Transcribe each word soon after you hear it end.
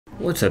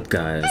What's up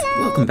guys?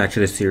 Welcome back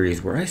to the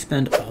series where I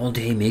spend all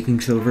day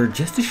making silver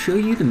just to show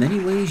you the many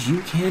ways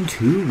you can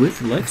too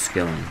with life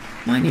skilling.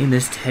 My name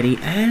is Teddy,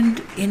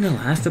 and in the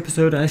last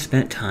episode I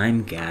spent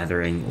time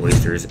gathering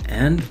oysters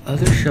and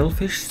other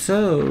shellfish,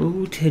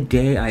 so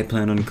today I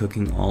plan on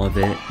cooking all of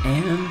it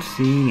and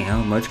seeing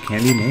how much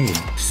can be made.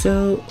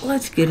 So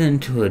let's get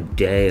into a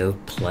day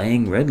of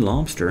playing Red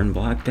Lobster in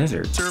Black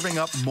Desert. Serving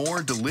up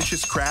more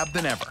delicious crab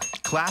than ever.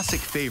 Classic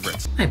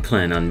favorites. I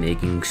plan on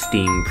making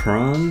steamed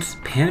prawns,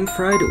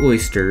 pan-fried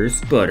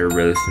oysters,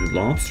 butter-roasted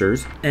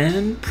lobsters,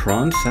 and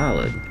prawn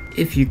salad.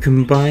 If you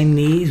combine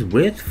these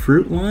with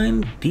fruit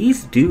wine,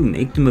 these do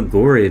make the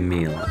Margoria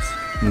meals.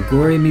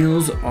 Margoria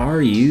meals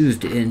are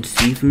used in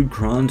seafood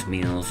prawns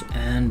meals,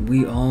 and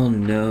we all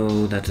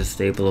know that's a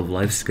staple of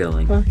life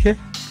skilling. Okay.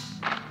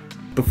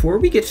 Before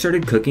we get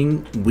started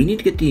cooking, we need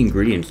to get the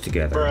ingredients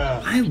together.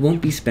 I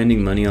won't be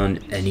spending money on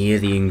any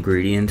of the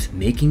ingredients,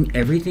 making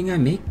everything I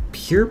make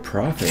pure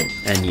profit.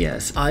 And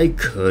yes, I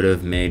could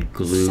have made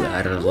glue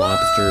out of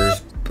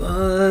lobsters,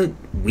 but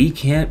we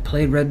can't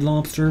play Red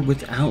Lobster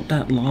without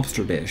that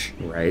lobster dish,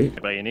 right?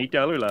 Buy an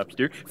 $8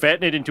 lobster,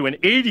 fatten it into an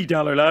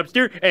 $80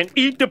 lobster, and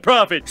eat the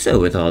profit! So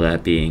with all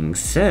that being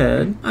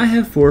said, I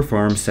have 4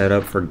 farms set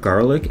up for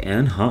garlic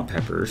and hot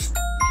peppers.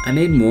 I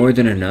made more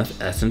than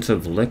enough essence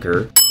of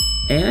liquor.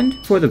 And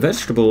for the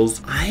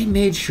vegetables, I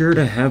made sure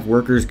to have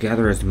workers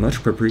gather as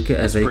much paprika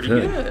as they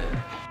could. Good.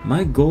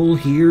 My goal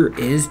here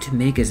is to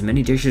make as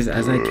many dishes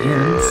as I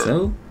can,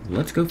 so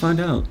let's go find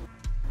out.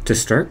 To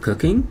start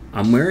cooking,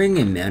 I'm wearing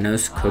a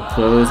Manos cook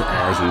clothes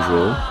as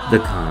usual,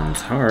 the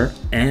Khan's heart,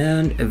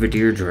 and a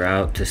Vadir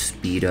drought to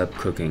speed up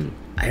cooking.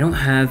 I don't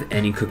have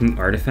any cooking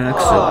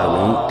artifacts, so I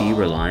won't be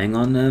relying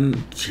on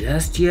them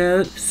just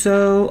yet,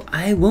 so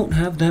I won't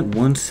have that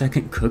 1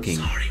 second cooking.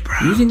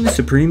 Using the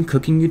Supreme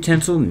cooking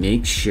utensil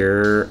makes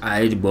sure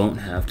I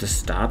won't have to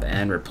stop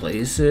and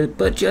replace it,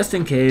 but just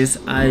in case,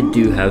 I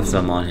do have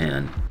some on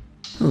hand.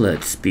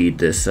 Let's speed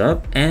this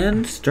up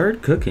and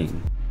start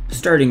cooking.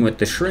 Starting with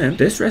the shrimp,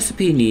 this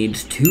recipe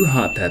needs 2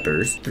 hot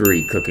peppers,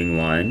 3 cooking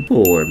wine,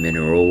 4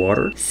 mineral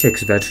water,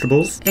 6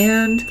 vegetables,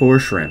 and 4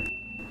 shrimp.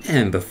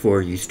 And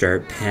before you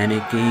start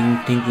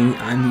panicking, thinking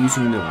I'm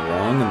using the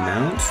wrong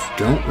amounts,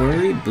 don't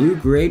worry, Blue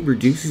Grade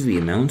reduces the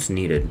amounts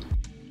needed.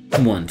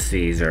 Once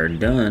these are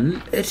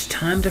done, it's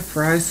time to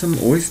fry some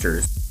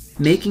oysters.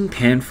 Making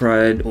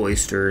pan-fried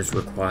oysters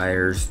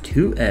requires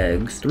 2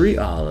 eggs, 3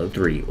 olive,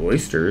 3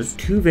 oysters,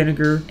 2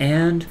 vinegar,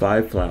 and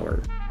 5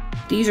 flour.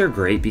 These are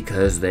great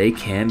because they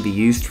can be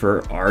used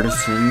for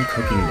artisan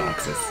cooking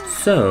boxes.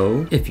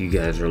 So, if you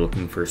guys are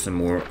looking for some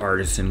more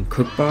artisan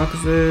cook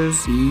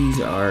boxes, these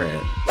are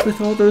it.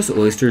 With all those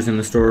oysters in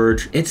the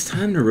storage, it's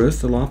time to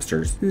roast the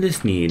lobsters.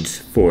 This needs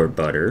 4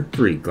 butter,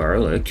 3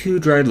 garlic, 2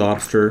 dried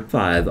lobster,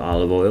 5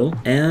 olive oil,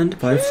 and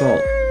 5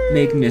 salt.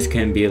 Making this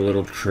can be a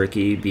little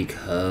tricky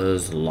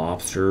because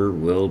lobster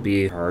will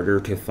be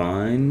harder to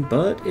find,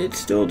 but it's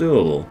still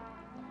doable.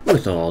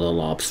 With all the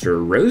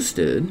lobster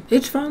roasted,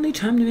 it's finally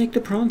time to make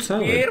the prawn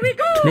salad. Here we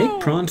go! To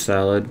make prawn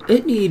salad,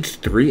 it needs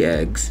 3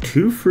 eggs,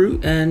 2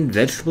 fruit and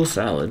vegetable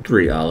salad,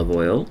 3 olive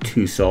oil,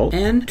 2 salt,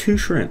 and 2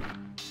 shrimp.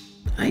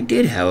 I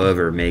did,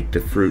 however, make the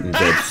fruit and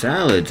veg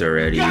salads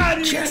already,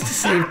 just to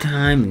save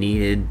time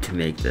needed to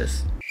make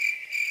this.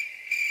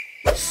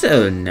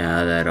 So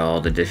now that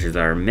all the dishes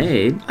are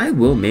made, I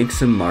will make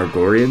some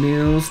Margoria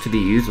meals to be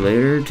used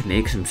later to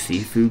make some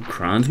seafood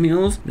prawns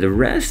meals. The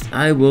rest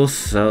I will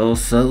sell,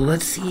 so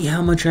let's see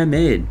how much I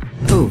made.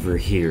 Over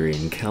here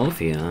in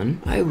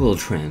Calpheon, I will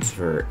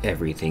transfer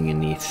everything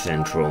in the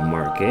central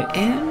market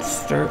and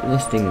start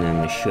listing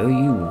them to show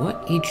you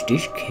what each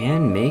dish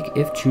can make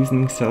if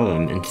choosing to sell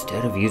them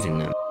instead of using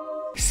them.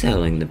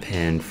 Selling the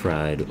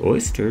pan-fried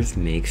oysters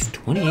makes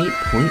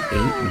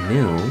 28.8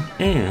 mil,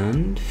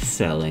 and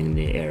selling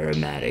the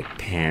aromatic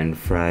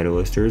pan-fried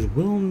oysters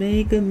will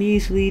make a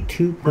measly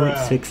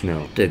 2.6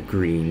 mil. The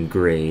green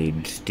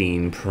grade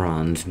steamed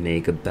prawns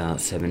make about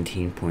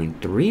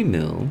 17.3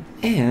 mil,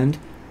 and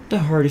the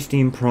hardy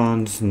steamed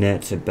prawns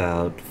nets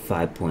about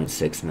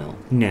 5.6 mil.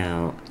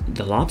 Now,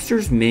 the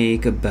lobsters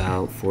make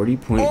about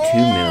 40.2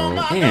 mil,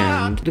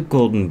 and the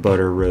golden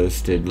butter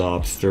roasted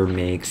lobster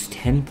makes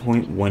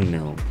 10.1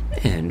 mil.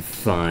 And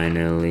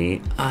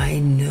finally, I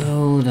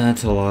know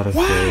that's a lot of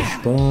fish,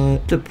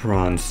 but the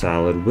prawn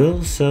salad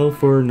will sell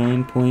for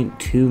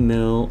 9.2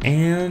 mil,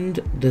 and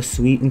the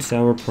sweet and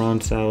sour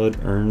prawn salad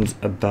earns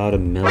about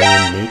 $1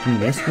 million, making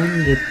this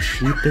one the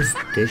cheapest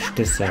dish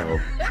to sell.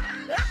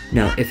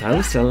 Now, if I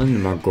was selling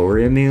the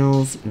Margoria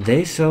meals,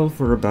 they sell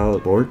for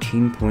about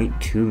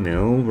 14.2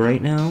 mil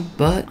right now,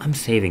 but I'm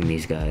saving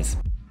these guys.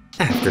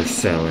 After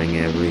selling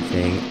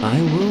everything,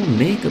 I will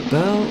make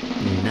about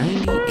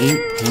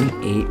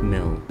 98.8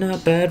 mil.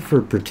 Not bad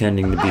for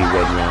pretending to be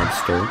Red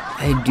Lobster.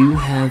 I do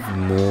have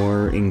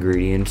more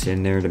ingredients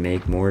in there to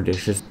make more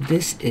dishes.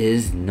 This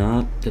is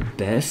not the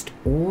best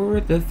or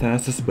the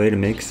fastest way to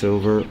make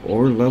silver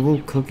or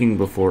level cooking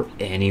before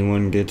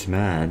anyone gets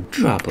mad.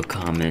 Drop a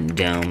comment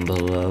down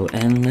below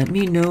and let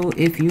me know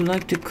if you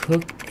like to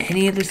cook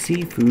any of the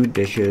seafood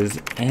dishes,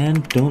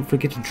 and don't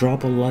forget to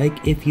drop a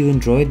like if you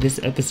enjoyed this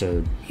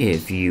episode.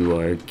 If you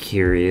are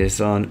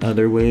curious on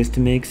other ways to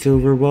make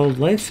silver while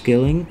life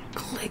skilling,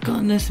 click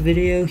on this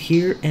video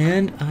here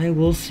and I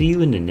will see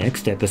you in the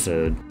next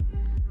episode.